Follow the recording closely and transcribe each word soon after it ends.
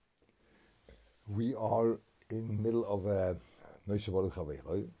We are in the middle of a Neuse Baruch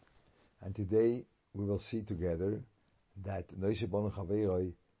Haveroi, and today we will see together that Neuse Baruch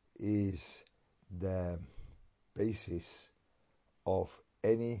Haveroi is the basis of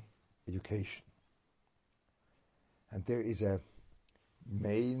any education. And there is a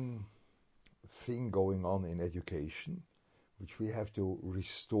main thing going on in education, which we have to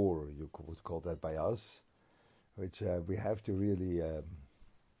restore, you would call that by us, which we have to really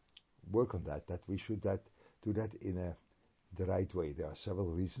work on that we should do that in the right way. There are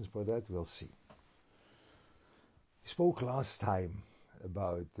several reasons for that, we'll see. We spoke last time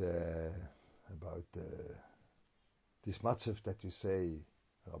about this matzav that you say,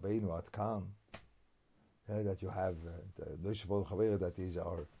 Rabbeinu Ad Kan, that you have the Neuse Baruch Haveroi that is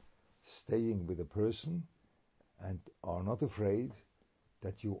are staying with a person and are not afraid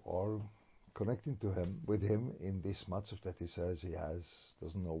that you are connecting with him in this matzav that he says he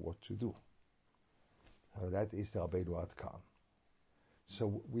doesn't know what to do. That is the Rabbeinu Ad Kan.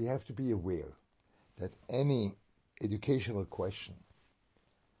 So we have to be aware that any educational question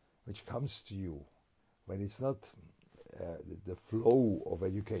which comes to you when it's not the flow of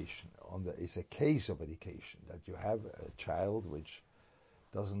education, it's a case of education, that you have a child which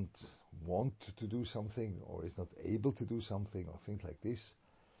doesn't want to do something or is not able to do something or things like this,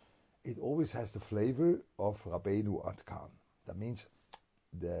 it always has the flavor of Rabbeinu Ad Kan. That means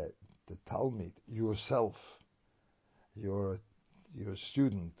the Talmud, yourself, your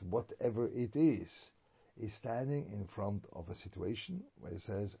student, whatever it is standing in front of a situation where it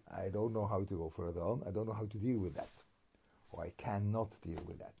says, I don't know how to go further on, I don't know how to deal with that, or I cannot deal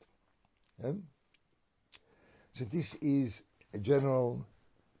with that. So this is a general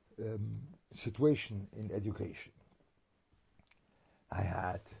situation in education. I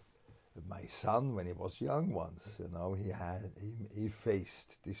had my son when he was young once, he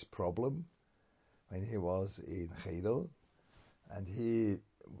faced this problem when he was in Cheder, and he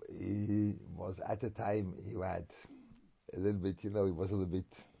was at the time he had a little bit, it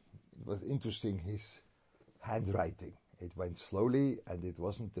was interesting, his handwriting. It went slowly and it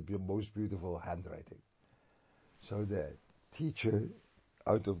wasn't the most beautiful handwriting. So the teacher,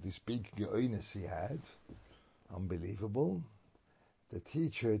 out of this big geoines he had, unbelievable, the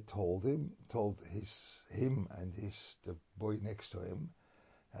teacher told him and the boy next to him,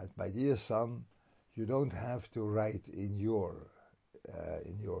 that, my dear son, you don't have to write in your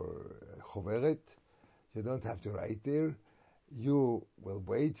choveret, you don't have to write there. You will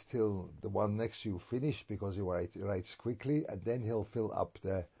wait till the one next to you finish, because he writes quickly, and then he'll fill up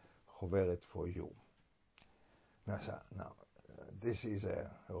the choveret for you. Now, this is a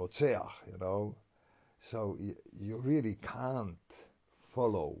rotzeach, so you really can't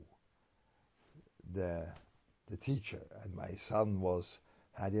follow the teacher. And my son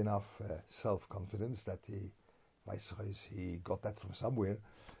had enough self-confidence that he got that from somewhere,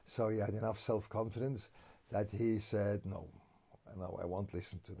 so he had enough self-confidence that he said, no, I won't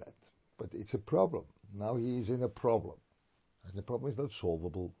listen to that. But it's a problem. Now he is in a problem, and the problem is not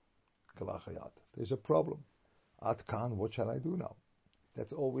solvable. There's a problem. Ad Kan, what shall I do now?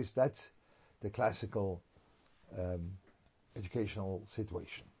 That's the classical educational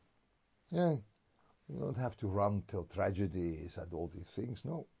situation. Yeah, you don't have to run till tragedies and all these things.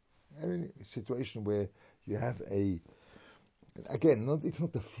 No, any situation where you have it's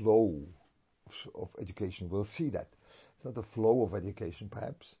not the flow of education. We'll see that it's not the flow of education,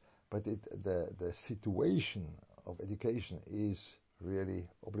 perhaps, but the situation of education is really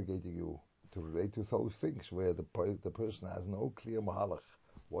obligating you to relate to those things where the person has no clear mahalach.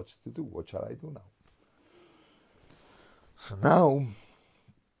 What's to do? What shall I do now? So now,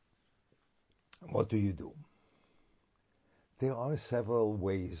 what do you do? There are several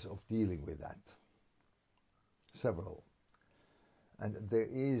ways of dealing with that. Several. And there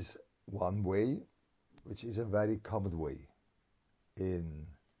is one way, which is a very common way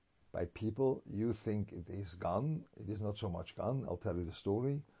by people. You think it is gone. It is not so much gone. I'll tell you the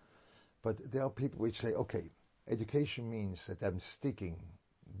story. But there are people which say, okay, education means that I'm sticking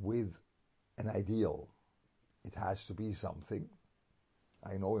with an ideal. It has to be something.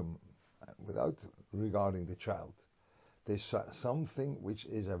 I know him without regarding the child. There's something which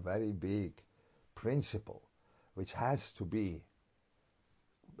is a very big principle, which has to be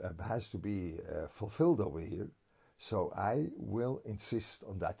fulfilled over here. So I will insist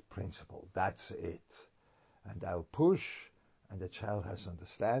on that principle. That's it. And I'll push, and the child has to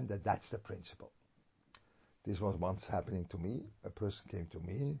understand that that's the principle. This was once happening to me. A person came to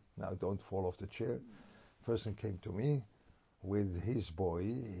me. Now don't fall off the chair. A person came to me with his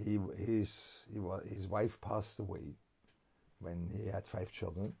boy. His wife passed away when he had 5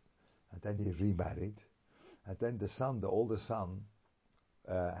 children, And then he remarried. And then the son, the older son,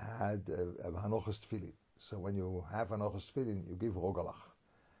 had a Hanochas Tefillin. So when you have Hanochas Tefillin, you give Rogalach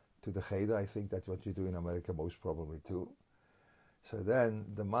to the Cheder. I think that's what you do in America most probably too. So then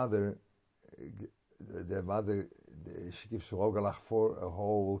the mother, she gives Rogalach for a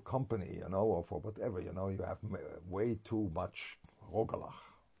whole company, or for whatever, you have way too much Rogalach.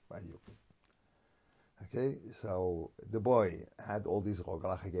 Okay, so the boy had all these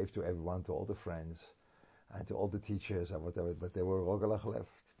Rogalach he gave to everyone, to all the friends, and to all the teachers and whatever, but there were Rogalach left.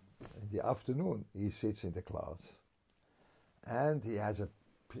 In the afternoon, he sits in the class, and he has a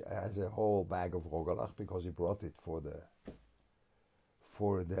whole bag of Rogalach because he brought it for the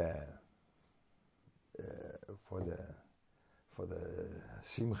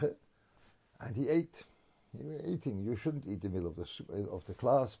simche, and he ate. He was eating. You shouldn't eat in the middle of the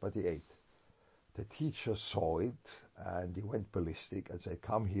class, but he ate. The teacher saw it, and he went ballistic and said,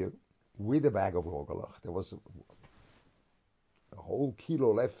 "Come here with a bag of Rogalach." There was a whole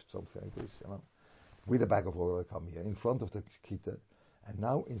kilo left, something like this, with a bag of Rogalach. Come here in front of the kita, and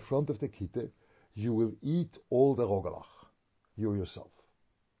now in front of the kita, you will eat all the Rogalach, you yourself.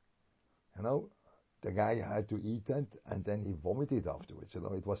 The guy had to eat it, and then he vomited afterwards.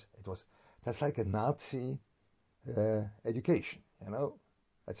 It was that's like a Nazi education.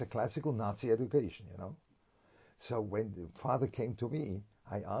 That's a classical Nazi education. So when the father came to me,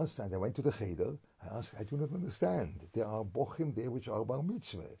 I asked, and I went to the cheder. I asked, I do not understand. There are bochim there which are bar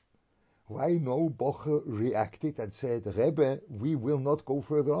mitzvah. Why no bocher reacted and said, Rebbe, we will not go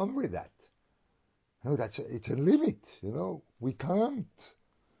further on with that. It's a limit. We can't.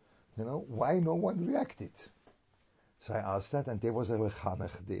 Why no one reacted? So I asked that, and there was a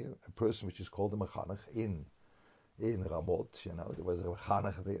mechanech there, a person which is called a mechanech in Ramot. There was a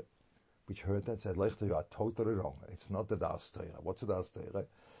mechanech there, which heard that and said, Lechter, you are totally wrong. It's not the Das Torah. What's the Das Torah?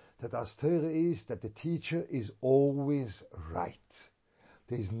 The Das Torah is that the teacher is always right.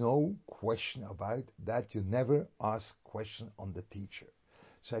 There is no question about that. You never ask question on the teacher.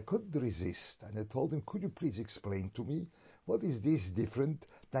 So I couldn't resist, and I told him, could you please explain to me what is this different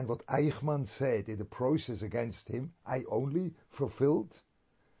than what Eichmann said in the process against him? I only fulfilled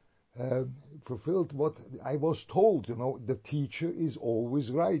what I was told. The teacher is always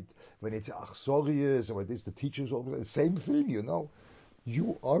right. When it's Achsorius or this, the teacher is always the same thing.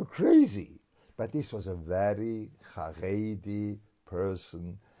 You are crazy. But this was a very Haredi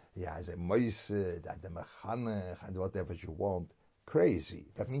person. He has a moised and a mechanech and whatever you want. Crazy.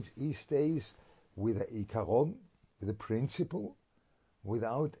 That means he stays with the ikaron, with the principle,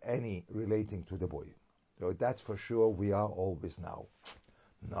 without any relating to the boy. So that's for sure. We are always now.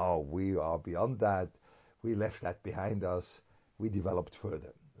 No, we are beyond that. We left that behind us. We developed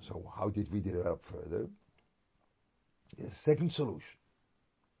further. So how did we develop further? The second solution.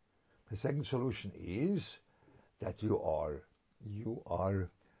 The second solution is that you are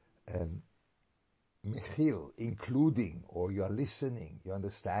mechil, including, or you are listening, you're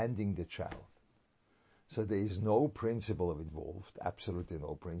understanding the child. So there is no principle involved, absolutely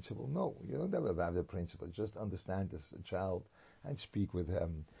no principle. No, you don't ever have the principle. Just understand the child and speak with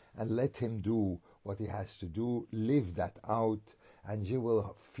him and let him do what he has to do. Live that out, and you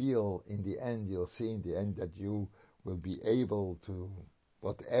will feel in the end, you'll see in the end that you will be able to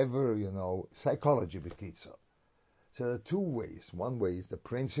whatever, psychology with kids. So there are two ways. One way is the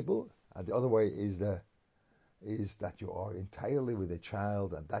principle, and the other way is that you are entirely with the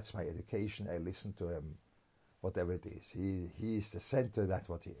child, and that's my education. I listen to him, whatever it is. He is the center. That's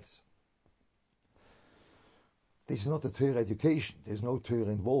what he is. This is not a Torah education. There's no Torah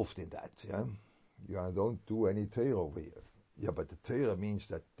involved in that. Yeah, you don't do any Torah over here. Yeah, but the Torah means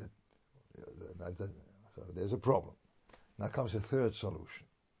that so there's a problem. Now comes the third solution.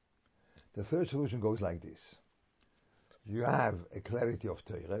 The third solution goes like this. You have a clarity of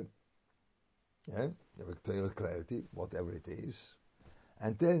Torah. Yeah? You have a Torah clarity, whatever it is.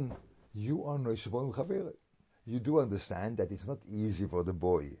 And then you are Noishabon Chavere. You do understand that it's not easy for the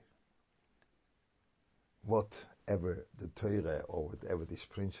boy, whatever the Torah or whatever this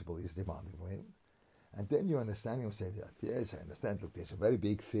principle is demanding for him. And then you understand, you say, yes, I understand, look, there's a very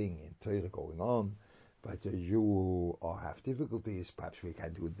big thing in Torah going on, but you have difficulties, perhaps we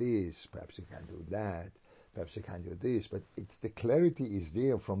can do this, perhaps we can do that, perhaps you can do this, but the clarity is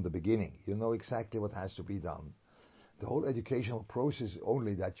there from the beginning. You know exactly what has to be done. The whole educational process is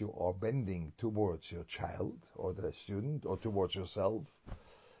only that you are bending towards your child or the student or towards yourself.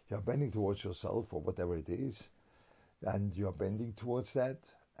 You are bending towards yourself or whatever it is, and you are bending towards that,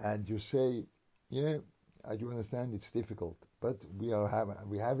 and you say, yeah, I do understand it's difficult, but we're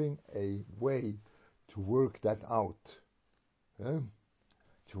having a way to work that out. Yeah?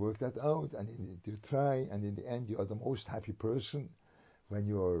 to work that out, and you try, and in the end you are the most happy person when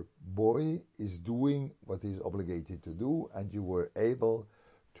your boy is doing what he's obligated to do, and you were able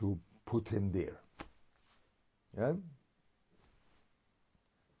to put him there. Yeah?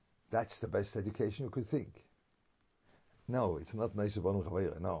 That's the best education you could think. No, it's not nice about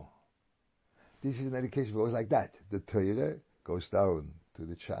no. This is an education that goes like that. The Torah goes down to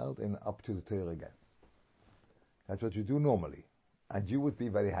the child and up to the Torah again. That's what you do normally. And you would be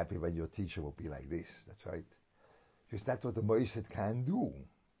very happy when your teacher would be like this. That's right. Because that's what the Moisset can do.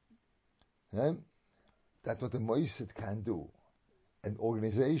 Yeah? That's what the Moisset can do. An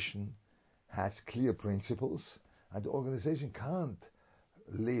organization has clear principles, and the organization can't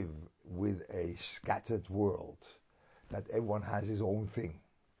live with a scattered world that everyone has his own thing.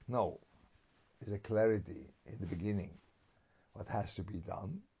 No. There's a clarity in the beginning what has to be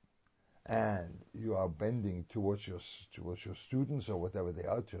done, and you are bending towards your students or whatever they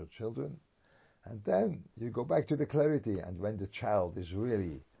are, to your children, and then you go back to the clarity, and when the child is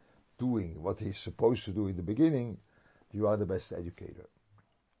really doing what he's supposed to do in the beginning, you are the best educator.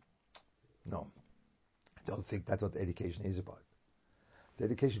 No, I don't think that's what education is about. The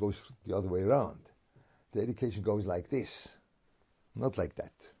education goes the other way around. The education goes like this, not like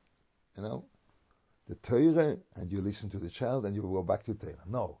that. You know? The Torah, and you listen to the child, and you go back to Torah.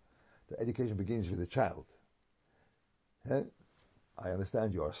 No, the education begins with the child. Yeah? I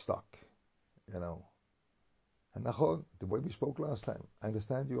understand you are stuck, you know. And Nachon, the way we spoke last time, I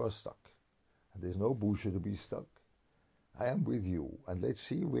understand you are stuck. And there's no bullshit to be stuck. I am with you, and let's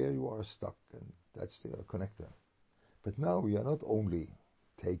see where you are stuck, and that's the connector. But now we are not only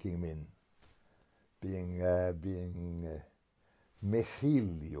taking him in, being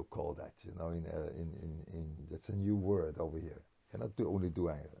mechil, you call that, you know, in that's a new word over here. You're not only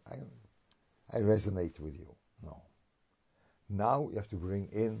doing it. I resonate with you. No. Now you have to bring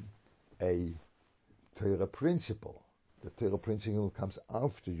in a Torah principle. The Torah principle comes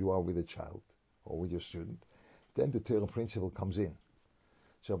after you are with a child or with your student. Then the Torah principle comes in.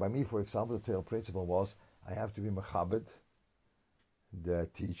 So by me, for example, the Torah principle was I have to be mechabed the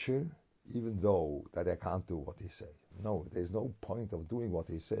teacher, even though that I can't do what he says. No, there's no point of doing what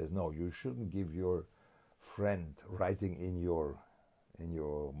he says. No, you shouldn't give your friend writing in your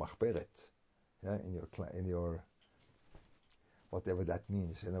machberet, yeah, in your whatever that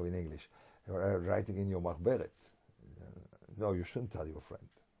means, you know, in English, writing in your machberet. No, you shouldn't tell your friend.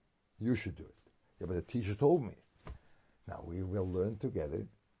 You should do it. Yeah, but the teacher told me. Now we will learn together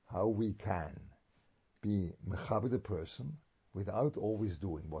how we can be mechabed a person without always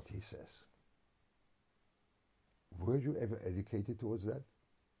doing what he says. Were you ever educated towards that?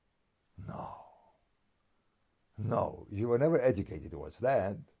 No. No, you were never educated towards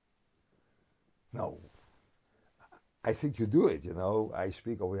that. No. I think you do it, you know. I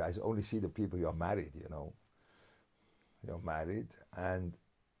only see the people you are married, you know. You're married and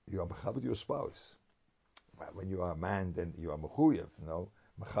you are mechabed your spouse. Well, when you are a man, then you are mechuyev, you know.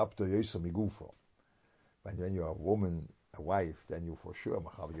 Mechabto yosa migufo. When you are a woman, a wife, then you for sure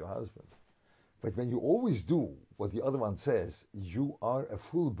mechabed your husband. But when you always do what the other one says, you are a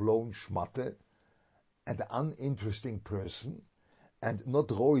full-blown schmatte and an uninteresting person and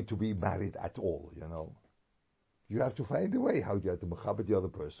not ready to be married at all, you know. You have to find a way how you have to mechabed the other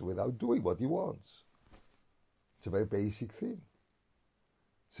person without doing what he wants. It's a very basic thing.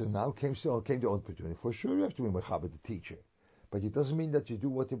 So now came the opportunity. For sure you have to be mechabed the teacher. But it doesn't mean that you do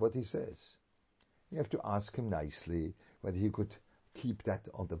what he says. You have to ask him nicely whether he could keep that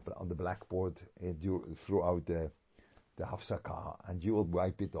on the blackboard throughout the hafsakah, and you will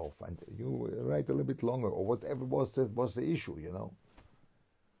wipe it off, and you write a little bit longer, or whatever was the issue, you know.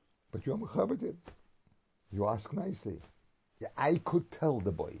 But you are mechabed. You ask nicely. Yeah, I could tell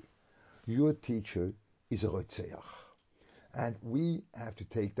the boy, your teacher is a rotzeach, and we have to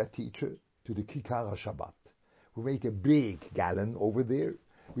take that teacher to the Kikar Shabbat. We make a big gallon over there.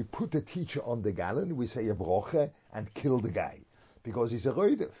 We put the teacher on the gallon. We say a broche and kill the guy because he's a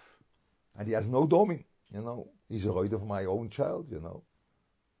roidef and he has no doming. You know, he's a roidef of my own child. You know,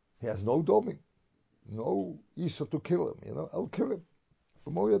 he has no doming, no Isa to kill him. You know, I'll kill him.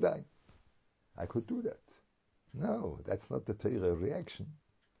 B'moyadai. I could do that. No, that's not the Torah reaction.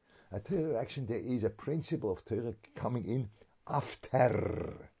 A Torah reaction, there is a principle of Torah coming in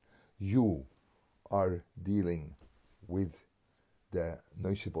after you are dealing with the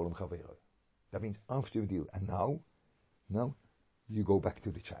Noishe Bolem Chavero. That means after you deal. And now you go back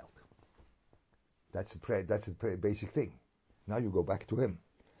to the child. That's the basic thing. Now you go back to him.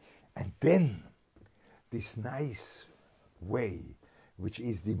 And then this nice way which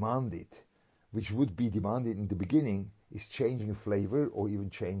is demanded, which would be demanded in the beginning, is changing flavor or even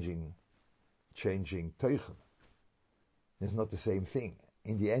changing teuchel. It's not the same thing.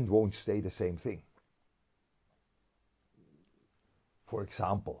 In the end, won't stay the same thing. For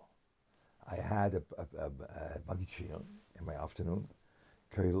example, I had a Magichir in my afternoon.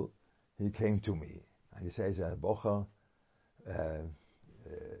 Keul, he came to me and he says, Bocher, as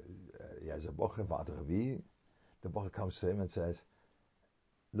a Bocher, Vater Wie. The Bocher comes to him and says,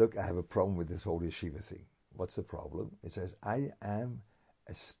 look, I have a problem with this whole yeshiva thing. What's the problem? He says, I am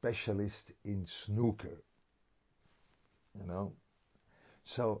a specialist in snooker. You know?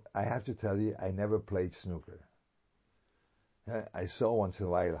 So I have to tell you, I never played snooker. I saw once in a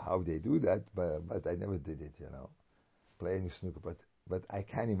while how they do that, but I never did it, you know, playing snooker. But I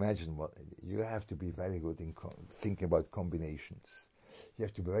can imagine what you have to be very good in thinking about combinations. You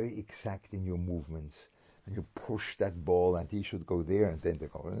have to be very exact in your movements, and you push that ball, and he should go there, and then they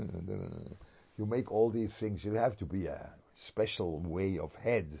go. You make all these things. You have to be a special way of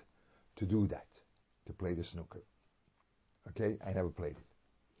head to do that, to play the snooker. Okay, I never played it,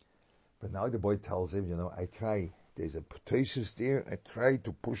 but now the boy tells him, you know, I try. There's a thesis there. I try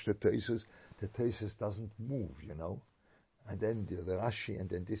to push the thesis. The thesis doesn't move, you know. And then the Rashi, and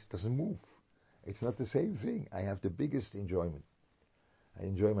then this doesn't move. It's not the same thing. I have the biggest enjoyment. I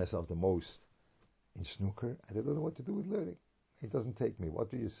enjoy myself the most in snooker. I don't know what to do with learning. It doesn't take me. What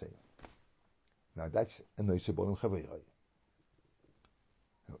do you say? Now that's a Neuse Bonim Chaviroi.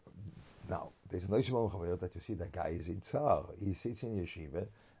 Now, there's a Neuse Bonim Chaviroi that you see that guy is in Tsar. He sits in yeshiva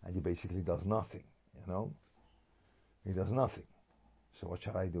and he basically does nothing, you know. He does nothing. So what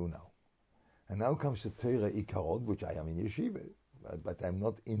shall I do now? And now comes the Torah Ikaron, which I am in yeshiva, but I'm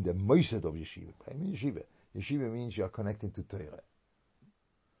not in the Moised of yeshiva. I'm in yeshiva. Yeshiva means you are connected to Torah.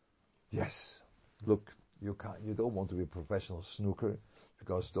 Yes, look, you don't want to be a professional snooker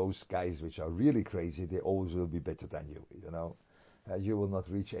because those guys which are really crazy, they always will be better than you. You know, you will not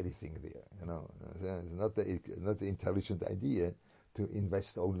reach anything there. You know, it's not the intelligent idea to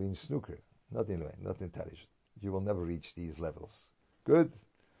invest only in snooker. Not intelligent. You will never reach these levels. Good?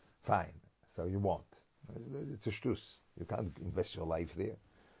 Fine. So you won't. It's a shtus. You can't invest your life there.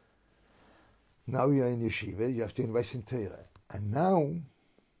 Now you're in yeshiva, you have to invest in Torah. And now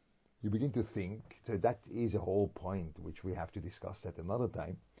you begin to think, so that is a whole point which we have to discuss at another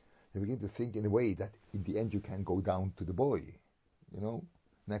time. You begin to think in a way that in the end you can go down to the boy. You know?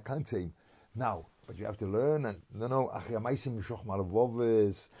 And I can't say, now, but you have to learn, and and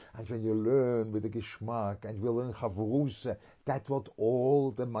when you learn with the Geschmack, and you learn Chavruse, that's what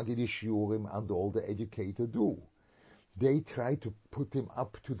all the Magid Yishurim and all the educators do. They try to put him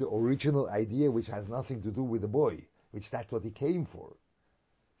up to the original idea, which has nothing to do with the boy, which that's what he came for.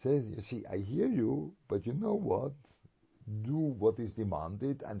 Says, you see, I hear you, but you know what? Do what is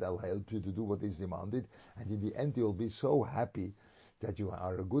demanded, and I'll help you to do what is demanded, and in the end you'll be so happy that you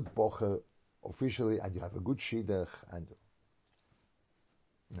are a good bocher officially, and you have a good shidduch, and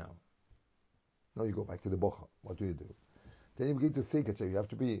no, you go back to the bocher. What do? Then you begin to think, and say you have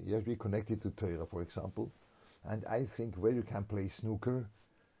to be connected to Torah, for example. And I think where you can play snooker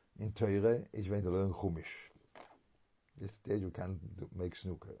in Torah is when you learn Chumash. There you can make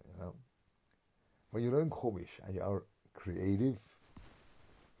snooker. You know, when you learn Chumash and you are creative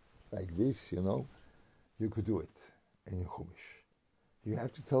like this, you know, you could do it in Chumash. You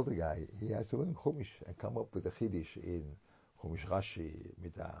have to tell the guy he has to learn Chumash and come up with a Chiddush in Chumash Rashi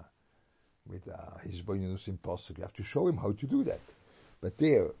with his Hisbonenus in Pasuk. You have to show him how to do that. But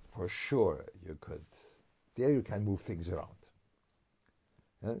there, for sure, you could. There you can move things around.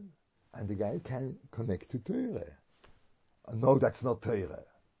 Yeah? And the guy can connect to Torah. No, that's not Torah.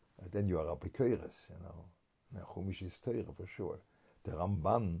 Then you are Apikoros, you know. Now, Chumash is Torah for sure. The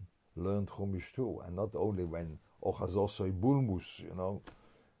Ramban learned Chumash too, and not only when Ochazosoi Bulmus, you know.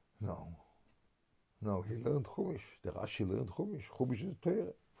 No, he learned Chumash. The Rashi learned Chumash. Chumash is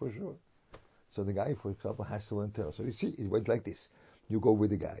Torah for sure. So the guy, for example, has to learn Torah. So you see, it went like this. You go with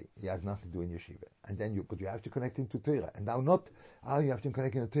the guy. He has nothing to do in yeshiva. And then but you have to connect him to Torah. And now you have to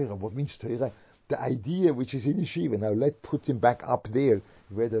connect him to Torah. What means Torah? The idea which is in yeshiva. Now let's put him back up there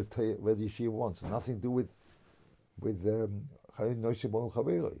where the yeshiva wants. Nothing to do with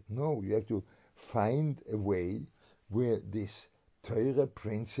no, you have to find a way where this Torah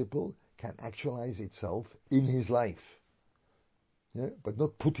principle can actualize itself in his life. Yeah? But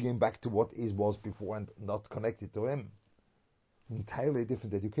not putting him back to what was before and not connected to him. Entirely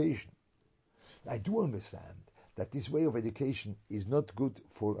different education. I do understand that this way of education is not good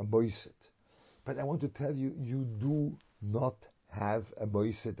for a moiset. But I want to tell you, you do not have a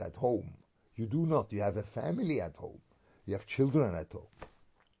moiset at home. You do not. You have a family at home. You have children at home.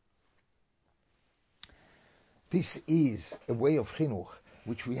 This is a way of chinuch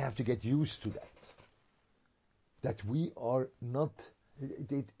which we have to get used to that we are not,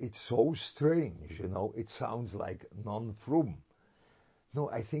 it's so strange, it sounds like non-frum. No,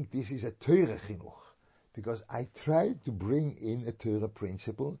 I think this is a Torah chinuch, because I try to bring in a Torah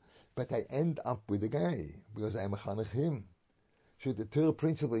principle, but I end up with a guy, because I'm mechanech him. So the Torah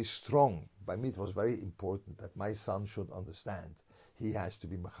principle is strong. By me it was very important that my son should understand. He has to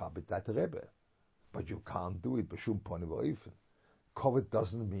be mechabit that Rebbe. But you can't do it b'shum poni v'oifen. Covet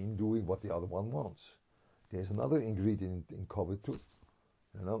doesn't mean doing what the other one wants. There's another ingredient in covet too.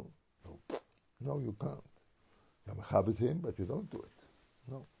 No, you can't. You mechabit him, but you don't do it.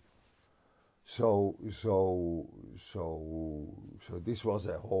 No. So this was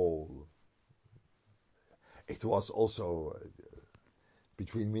a whole. It was also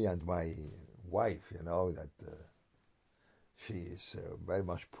between me and my wife, that she is very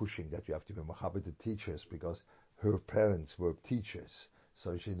much pushing that you have to be mechabit the teachers, because her parents were teachers,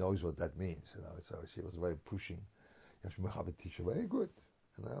 so she knows what that means. So she was very pushing. You have to be mechabit teacher. Very good.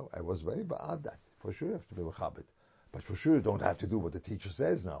 I was very bad that. For sure, you have to be mechabit, but for sure, you don't have to do what the teacher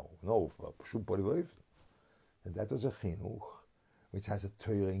says now. No, and that was a chinuch, which has a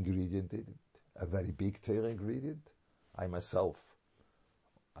Torah ingredient in it, a very big Torah ingredient. I myself,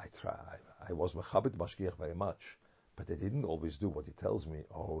 I was mechabit mashgiach very much, but I didn't always do what he tells me.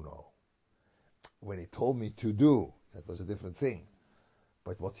 Oh no. When he told me to do, that was a different thing.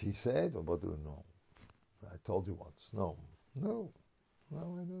 But what he said, no. I told you once, no, I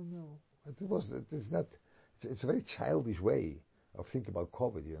don't know. It's a very childish way of thinking about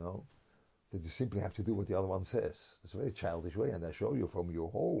COVID, that you simply have to do what the other one says. It's a very childish way, and I show you from your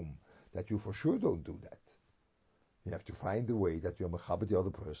home that you for sure don't do that. You have to find a way that you're mechabit the other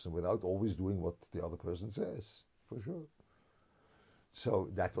person without always doing what the other person says, for sure. So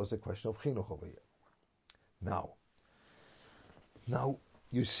that was the question of chinuch over here. Now,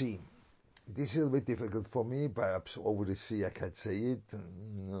 you see, this is a little bit difficult for me. Perhaps over the sea I can say it.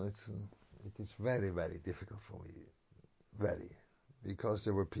 It is very, very difficult for me. Very. Because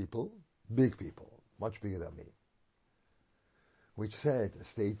there were people, big people, much bigger than me, which said a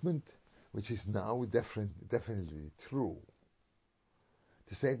statement which is now definitely true.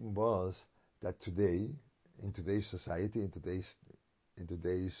 The statement was that today, in today's society, in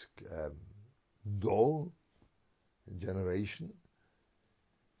today's dor, generation,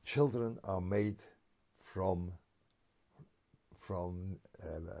 children are made from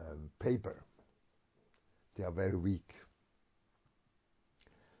paper. They are very weak.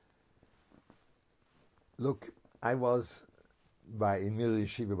 Look, I was in Mir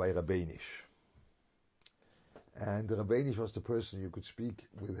Yeshiva by Rabbinish. And the Rabbinish was the person you could speak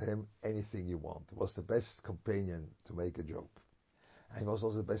with him anything you want. He was the best companion to make a joke. And he was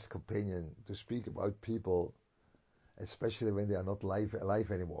also the best companion to speak about people, especially when they are not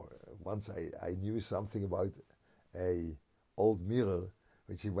alive anymore. Once I knew something about a old mirror,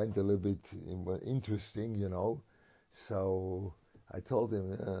 which he went a little bit interesting, So I told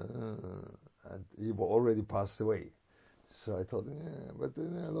him, and he already passed away. So I told him, but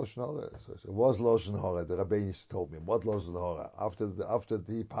Lashon Hara. So it was Lashon Hara. The Rabbinish told me, what Lashon Hara? After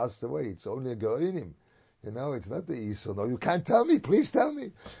he passed away, it's only a Goinim. It's not the Isa. No, you can't tell me. Please tell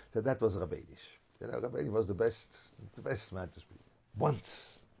me. So that was Rabbinish. Rabbinish was the best man to speak.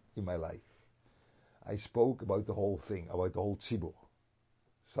 Once in my life, I spoke about the whole thing, about the whole tzibur,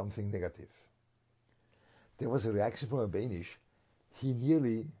 something negative. There was a reaction from Rabbinish. He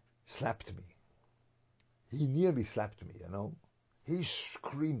nearly slapped me. He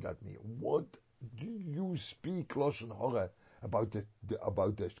screamed at me, what do you speak Lashon Hara about the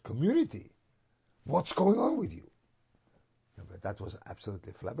community? What's going on with you? But that was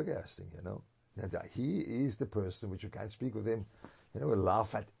absolutely flabbergasting, That he is the person which you can't speak with him,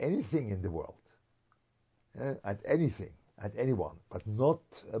 laugh at anything in the world. At anything, at anyone, but not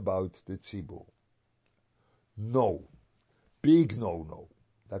about the tzibur. No. Big no.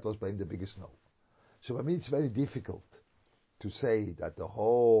 That was by the biggest no. So I mean, it's very difficult to say that the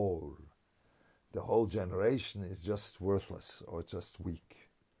whole generation is just worthless or just weak.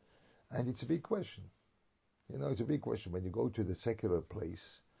 And it's a big question. It's a big question. When you go to the secular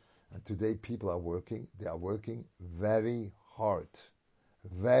place, and today people are working, they are working very hard.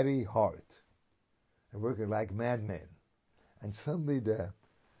 Very hard. And working like madmen. And suddenly the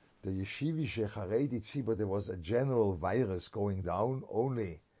yeshivische Haredi tzibur, there was a general virus going down,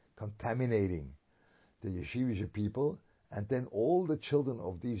 only contaminating the yeshivische people, and then all the children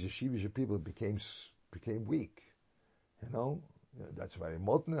of these yeshivische people became weak. That's very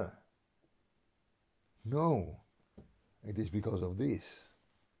modern. No, it is because of this.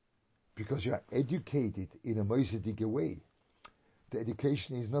 because you are educated in a moisedige way. The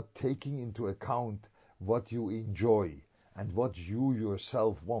education is not taking into account what you enjoy and what you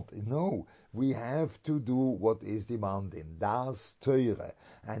yourself want. No, we have to do what is demanded. Das Teure.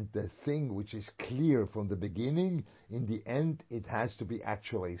 And the thing which is clear from the beginning, in the end, it has to be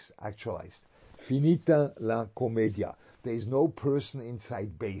actualized. Finita la commedia. There is no person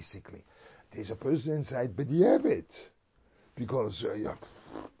inside, basically. There's a person inside, but you have it. Because,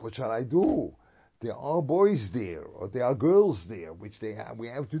 what shall I do? There are boys there, or there are girls there, which we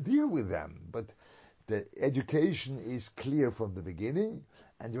have to deal with them. But the education is clear from the beginning,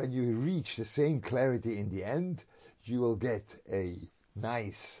 and when you reach the same clarity in the end, you will get a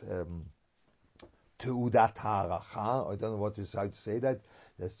nice Teudat Haracha. I don't know how to say that.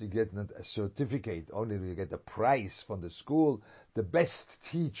 That's to get not a certificate, only you get a prize from the school, the best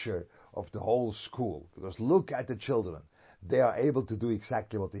teacher of the whole school. Because look at the children. They are able to do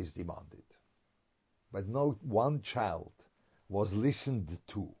exactly what is demanded. But no one child was listened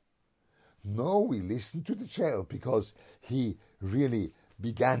to. No, we listened to the child because he really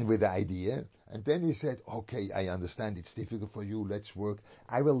began with the idea, and then he said, okay, I understand it's difficult for you, let's work,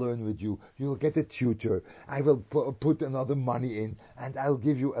 I will learn with you, you'll get a tutor, I will put another money in, and I'll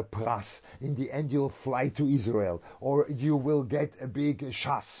give you a prize. In the end you'll fly to Israel, or you will get a big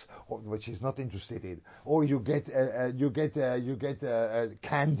shas, which he's not interested in, or you get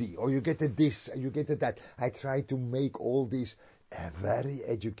candy, or you get a this, you get a that. I try to make all this very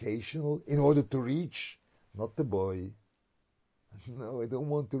educational in order to reach, not the boy. No, I don't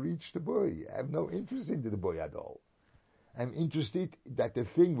want to reach the boy. I have no interest in the boy at all. I'm interested that the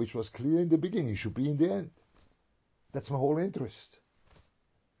thing which was clear in the beginning should be in the end. That's my whole interest.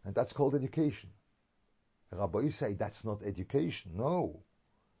 And that's called education. Rabbis say that's not education. No.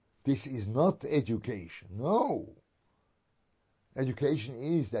 This is not education. No.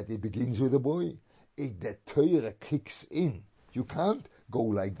 Education is that it begins with the boy. The Torah kicks in. You can't go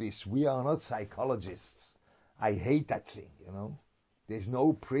like this. We are not psychologists. I hate that thing, There's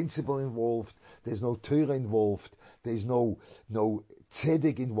no principle involved. There's no Torah involved. There's no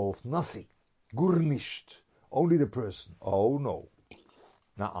tzedek involved. Nothing. Gur nicht. Only the person. Oh, no.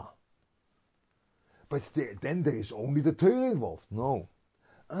 Nuh-uh. But then there is only the Torah involved. No.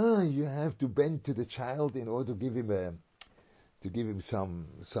 You have to bend to the child in order to give him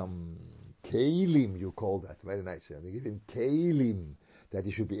some kelim, you call that. Very nice. They give him kelim, that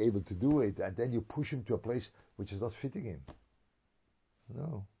he should be able to do it, and then you push him to a place which is not fitting him.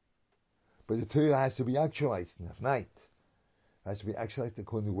 No. But the Torah has to be actualized in the night. It has to be actualized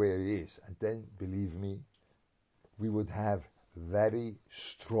according to where he is. And then, believe me, we would have very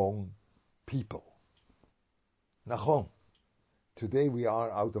strong people. Nachon. Today we are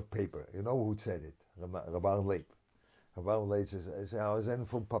out of paper. You know who said it? Rabban Leib. Rabban Leib says, we zijn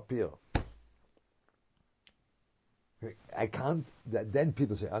van papier. I can't, then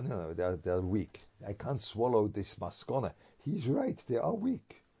people say, no, they're weak. I can't swallow this maskana. He's right, they are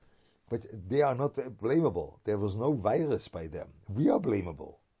weak. But they are not blamable. There was no virus by them. We are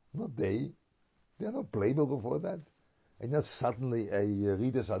blamable, not they. They are not blamable for that. And not suddenly a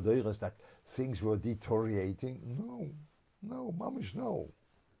reader's adoras that things were deteriorating. No, mamish, no.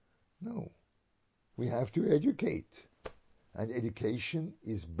 We have to educate. And education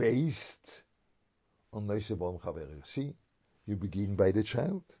is based on Neusebom Chaveru. See, you begin by the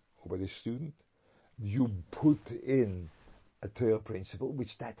child or by the student. You put in a Torah principle,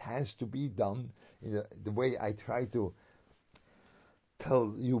 which that has to be done in the way I try to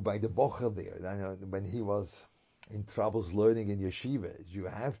tell you by the Bocher there. When he was in troubles learning in yeshiva, you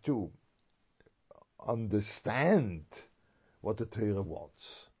have to understand what the Torah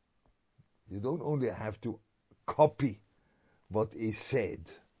wants. You don't only have to copy what is said.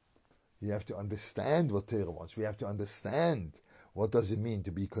 You have to understand what Torah wants. We have to understand what does it mean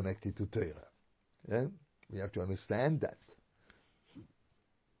to be connected to Torah. Yeah? We have to understand that.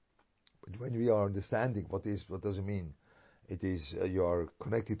 But when we are understanding what does it mean, it is you are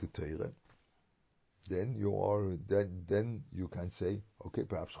connected to Torah. Then you can say, okay,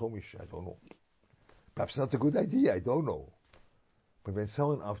 perhaps Chumash, I don't know. Perhaps not a good idea, I don't know. But when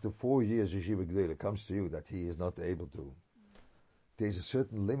someone after 4 years yeshiva gdela comes to you that he is not able to, there's a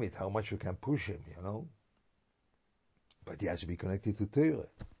certain limit how much you can push him, But he has to be connected to Torah.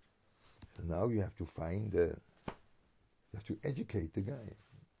 So now you have to you have to educate the guy.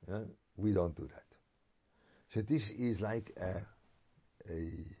 Yeah? We don't do that. So this is like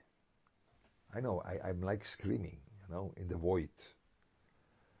I know, I'm like screaming, in the void.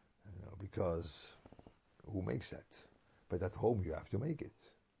 Because who makes that? But at home you have to make it.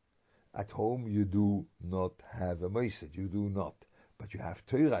 At home you do not have a message. You do not But you have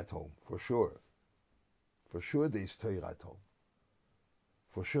Torah at home, for sure. For sure there is Torah at home.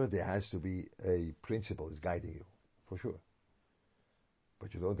 For sure there has to be a principle is guiding you. For sure.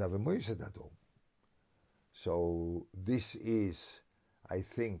 But you don't have a Moised at home. So this is, I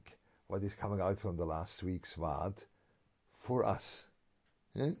think, what is coming out from the last week's Vad for us.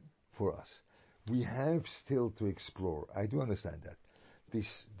 Yeah? For us. We have still to explore. I do understand that.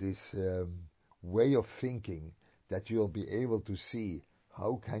 This way of thinking that you'll be able to see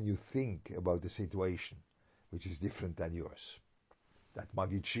how can you think about the situation, which is different than yours. That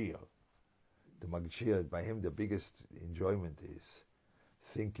Magid the Magid by him, the biggest enjoyment is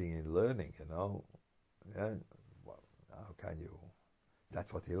thinking and learning, Yeah? Well, how can you?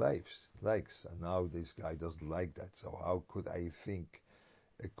 That's what he likes. And now this guy doesn't like that. So how could I think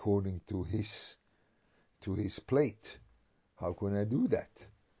according to his plate? How can I do that?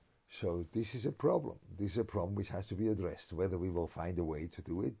 So this is a problem. This is a problem which has to be addressed. Whether we will find a way to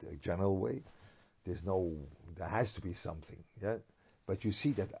do it, a general way, there has to be something. Yeah. But you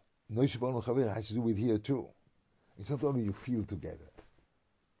see that Noishe B'Olam Chavera has to do with here too. It's not only you feel together,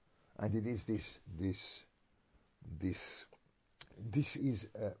 and it is this is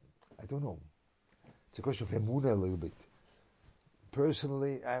I don't know. It's a question of emunah a little bit.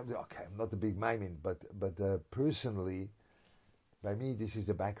 Personally, I'm not a big maimin, but personally, by me, this is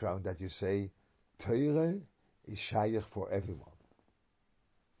the background that you say, Torah is shayach for everyone.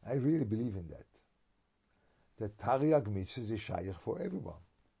 I really believe in that. That Tariag Mitzvahs is shayach for everyone.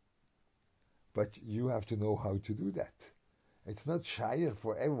 But you have to know how to do that. It's not shayach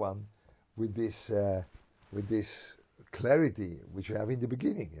for everyone with this clarity which you have in the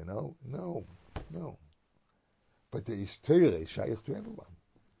beginning, No. But there is Torah, is shayach to everyone.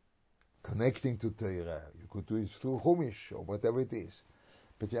 Connecting to Torah, you could do it through Chumash or whatever it is.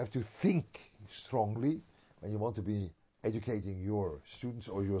 But you have to think strongly when you want to be educating your students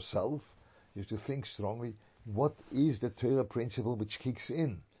or yourself. You have to think strongly, what is the Torah principle which kicks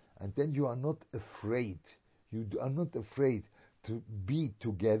in? And then you are not afraid. You are not afraid to be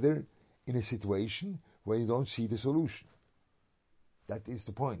together in a situation where you don't see the solution. That is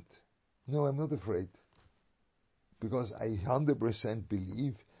the point. No, I'm not afraid. Because I 100%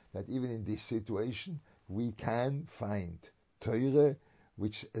 believe that even in this situation, we can find Torah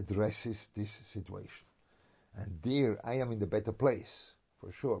which addresses this situation. And there I am in the better place,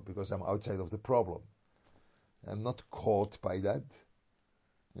 for sure, because I'm outside of the problem. I'm not caught by that.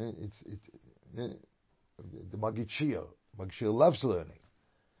 The Magid Shir loves learning.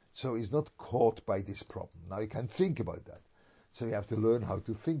 So he's not caught by this problem. Now you can think about that. So you have to learn how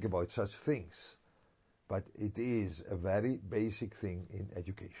to think about such things. But it is a very basic thing in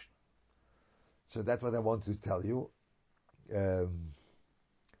education. So that's what I want to tell you.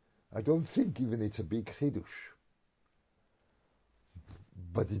 I don't think even it's a big chidush.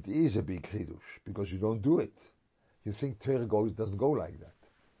 But it is a big chidush, because you don't do it. You think Torah doesn't go like that.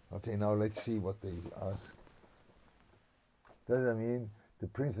 Okay, now let's see what they ask. Does that mean the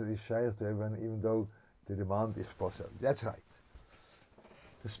principle is shaykh to everyone, even though the demand is possible? That's right.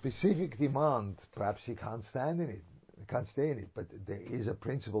 The specific demand, perhaps he can't stand in it. He can't stay in it, but there is a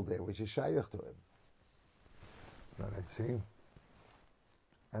principle there which is shaykh to him. Now let's see.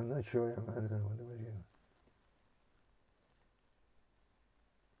 I'm not sure.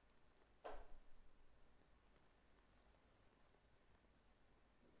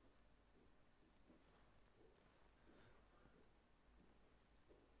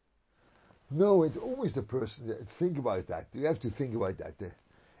 No, it's always the person. Think about that. You have to think about that.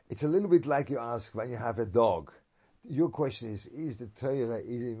 It's a little bit like you ask when you have a dog. Your question is the Torah,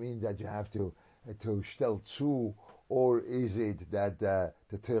 is it mean that you have to stel zu, or is it that the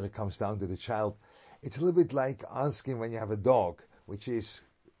Torah comes down to the child? It's a little bit like asking when you have a dog, which is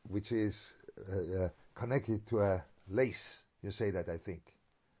connected to a lace. You say that, I think.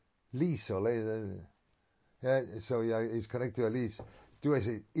 Lease or lace. It's connected to a lease. Do I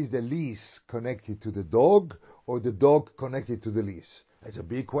say, is the lease connected to the dog, or the dog connected to the lease? That's a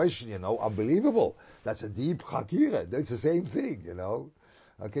big question, unbelievable. That's a deep chakira. That's the same thing,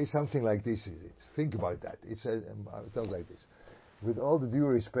 Okay, something like this is it. Think about that. It sounds like this. With all the due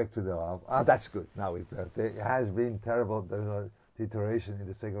respect to the Rav, that's good. Now, it has been terrible deterioration in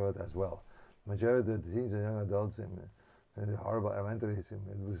the second world as well. Majority of the teens and young adults in the horrible elementary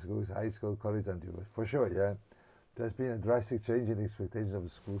schools, high school, college, and for sure, yeah. There's been a drastic change in the expectations of the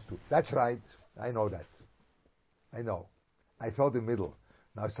schools too. That's right. I know that. I know. I thought the middle.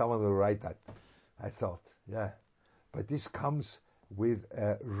 Now someone will write that. I thought, yeah. But this comes with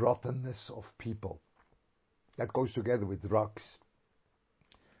a rottenness of people. That goes together with drugs,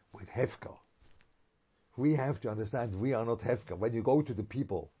 with hefker. we have to understand we are not Hefker. When you go to the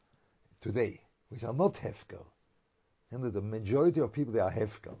people today, which are not Hefker, the majority of people, they are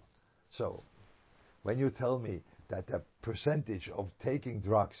Hefker. So, when you tell me that the percentage of taking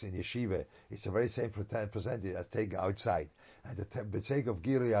drugs in yeshiva is the very same percentage as taking outside, and the sake of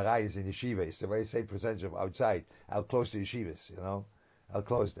Giri Arayis in yeshiva is the very same percentage of outside, I'll close the yeshivas, I'll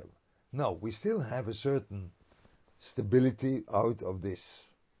close them. No, we still have a certain stability out of this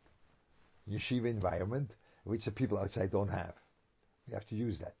yeshiva environment, which the people outside don't have. We have to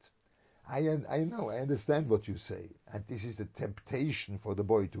use that. I know, I understand what you say, and this is the temptation for the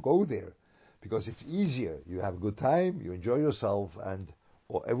boy to go there, because it's easier. You have a good time, you enjoy yourself, and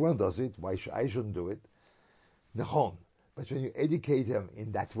everyone does it. Why I shouldn't do it? Nechon. But when you educate him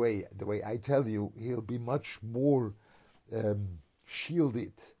in that way, the way I tell you, he'll be much more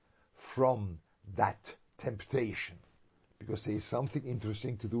shielded from that temptation, because there is something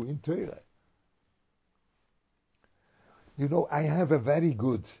interesting to do in Torah. I have a very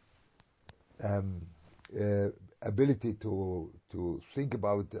good ability to think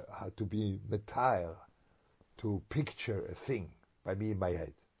about how to be metayr, to picture a thing by me in my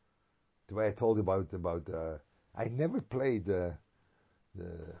head. The way I told you about I never played the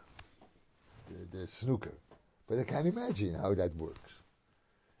snooker, but I can imagine how that works.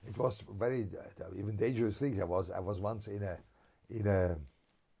 It was very even dangerous things. I was once in a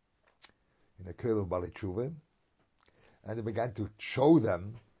Köln Ballet Tshuva, and I began to show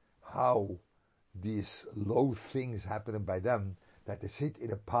them how these low things happen by them, that they sit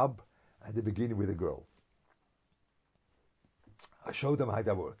in a pub and they begin with a girl. I showed them how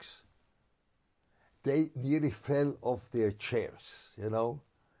that works. They nearly fell off their chairs,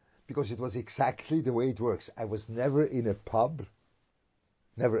 because it was exactly the way it works. I was never in a pub,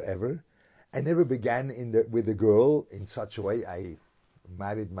 never ever. I never began with a girl in such a way. I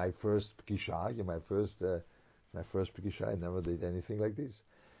married my first Pekisha, my first Pekisha. I never did anything like this,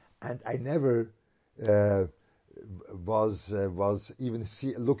 and I never was even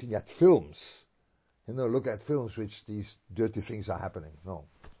looking at films, look at films which these dirty things are happening. No,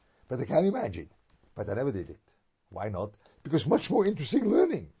 but I can imagine. But I never did it. Why not? Because much more interesting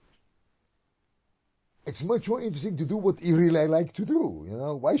learning. It's much more interesting to do what I really like to do.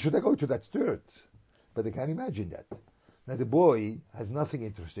 Why should I go to that dirt? But I can imagine that. Now the boy has nothing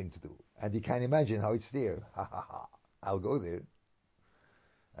interesting to do, and he can imagine how it's there. Ha ha ha! I'll go there.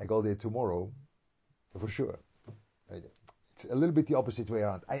 I go there tomorrow, for sure. It's a little bit the opposite way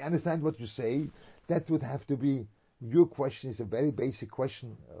around. I understand what you say. That would have to be, your question is a very basic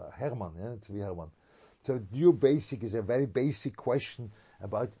question, Herman. It's Herman. So your basic is a very basic question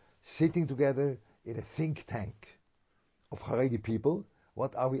about sitting together in a think tank of Haredi people.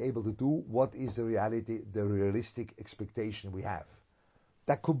 What are we able to do? What is the reality, the realistic expectation we have?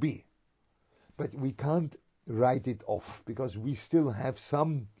 That could be. But we can't write it off, because we still have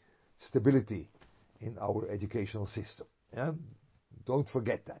some stability in our educational system. Yeah? Don't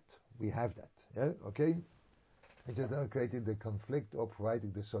forget that. We have that. Yeah? Okay? It's just creating the conflict or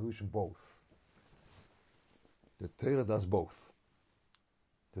providing the solution, both. The Torah does both.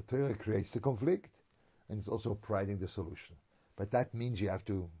 The Torah creates the conflict, and it's also providing the solution. But that means you have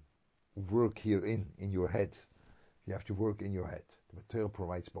to work here in your head. You have to work in your head. The Torah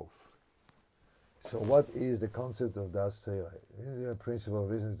provides both. So what is the concept of Das Torah? The principle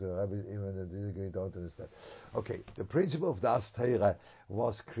of listening to the rabbis, even the disagree, don't understand. Okay, the principle of Das Torah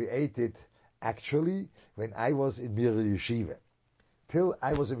was created actually when I was in Mir Yeshiva. Till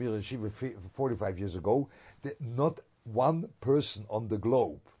I was in Mir Yeshiva 45 years ago, not one person on the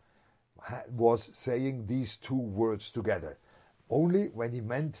globe was saying these two words together. Only when he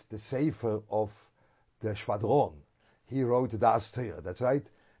meant the Sefer of the Shvadron, he wrote Das Torah. That's right.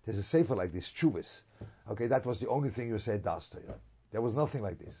 There's a Sefer like this, Chuvas. Okay, that was the only thing you said, Das Torah. There was nothing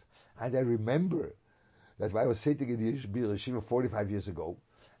like this. And I remember that when I was sitting in the Yeshiva 45 years ago,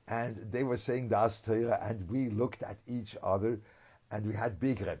 and they were saying Das Torah, and we looked at each other, and we had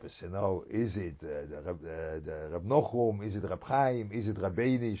big rabbis, is it the Reb Nochum, is it Reb Chaim, is it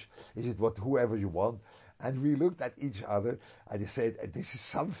Rabbinish, is it whoever you want, and we looked at each other, and they said, this is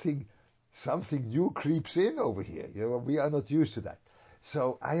something new creeps in over here, we are not used to that.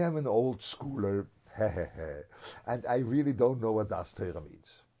 So I am an old schooler, and I really don't know what Das Torah means.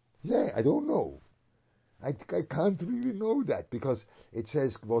 Yeah, I don't know. I can't really know that, because it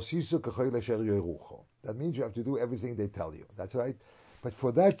says, that means you have to do everything they tell you. That's right. But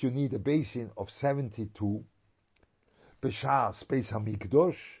for that you need a basin of 72, Beshas Beis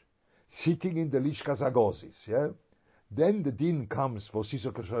HaMikdosh, sitting in the Lishkas Agozis. Yeah? Then the din comes for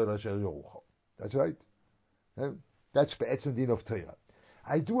Sisuk HaShoyla Asher Yerucho. That's right. Yeah? That's Be'etzem Din of Torah.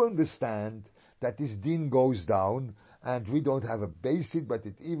 I do understand that this din goes down, and we don't have a beis din, but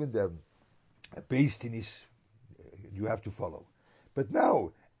even the beis din is you have to follow. But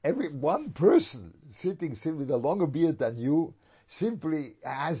now every one person sitting with a longer beard than you simply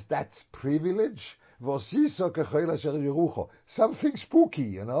has that privilege. Something spooky,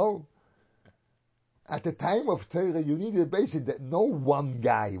 you know. At the time of Torah, you needed a basis that no one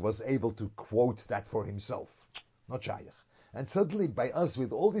guy was able to quote that for himself. Not Shaykh. And suddenly, by us,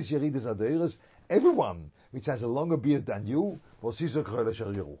 with all these Yeridas Adoiras, everyone which has a longer beard than you was Sisok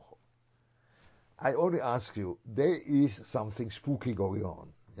Yerucho. I only ask you, there is something spooky going on.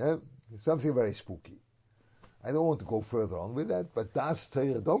 Yeah? Something very spooky. I don't want to go further on with that, but Das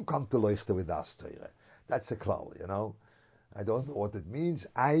Torah, don't come to Leuchte with Das Torah. That's a klal, you know. I don't know what it means.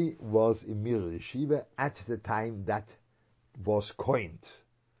 I was in Mir Yeshiva at the time that was coined.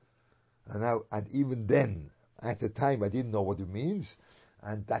 And even then, at the time, I didn't know what it means,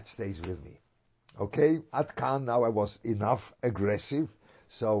 and that stays with me. Okay? At Khan, now I was enough aggressive,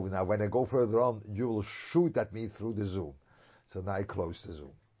 so now when I go further on, you will shoot at me through the Zoom. So now I close the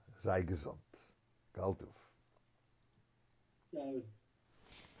Zoom. Sei gesund. Galtuf.